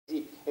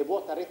è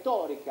vuota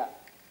retorica,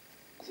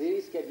 si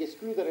rischia di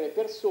escludere le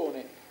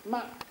persone,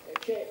 ma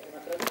c'è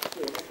una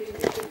tradizione che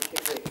invece dice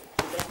che si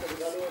tratta di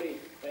valori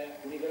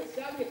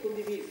universali e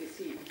condivisi,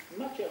 sì,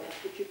 ma c'è una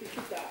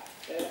specificità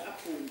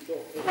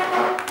appunto.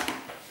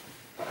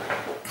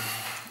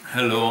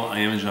 Hello,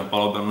 I am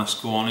Giampaolo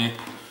Bernasconi.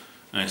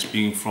 I'm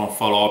speaking from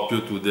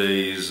Fallopio.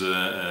 Today is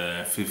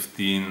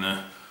 15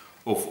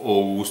 of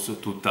August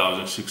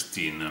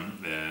 2016,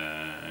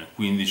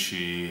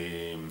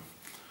 15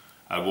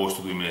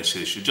 agosto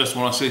 2016. Just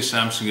want to say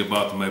something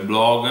about my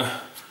blog.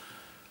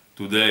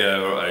 Today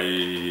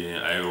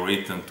I've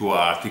written two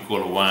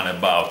articles, one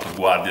about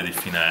Guardia di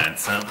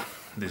Finanza.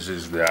 This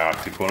is the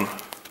article.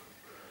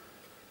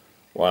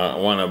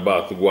 One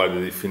about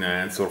Guardia di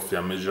Finanza or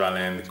Fiammeggiale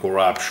and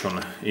corruption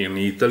in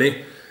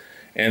Italy,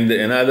 and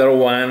another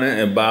one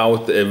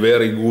about a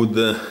very good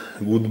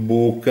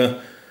book,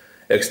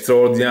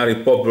 Extraordinary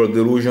Popular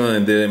Delusion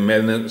and the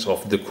Madness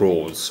of the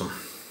Crowds.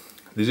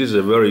 This is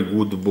a very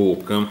good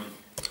book.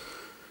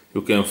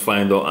 You can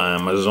find on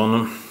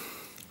Amazon.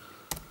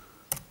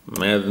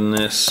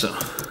 Madness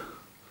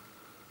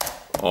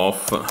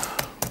of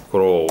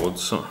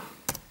Crowds,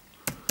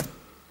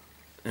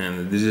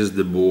 and this is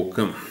the book.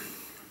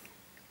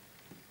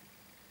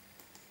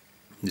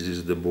 This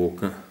is the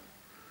book.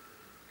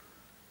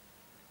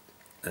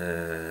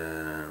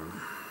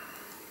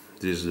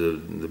 This is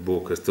the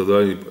book,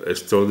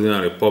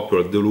 Extraordinary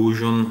Popular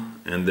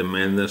Delusion and the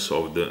Madness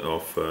of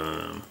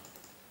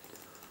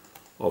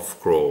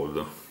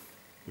Crowd.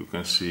 You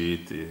can see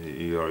it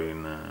here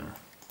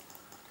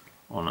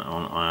on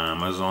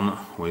Amazon.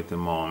 Wait a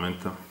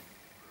moment.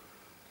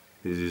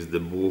 This is the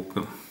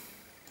book,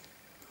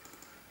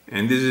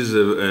 and this is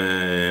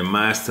a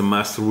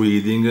must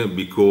reading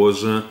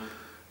because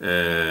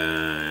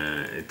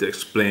it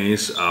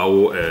explains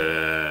how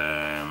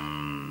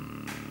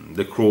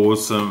the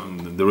crowds,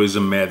 there is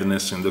a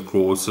madness in the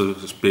crowds,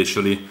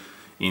 especially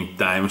in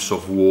times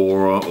of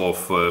war,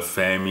 of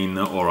famine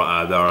or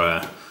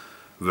other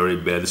very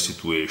bad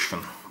situation.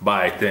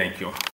 Bye, thank you.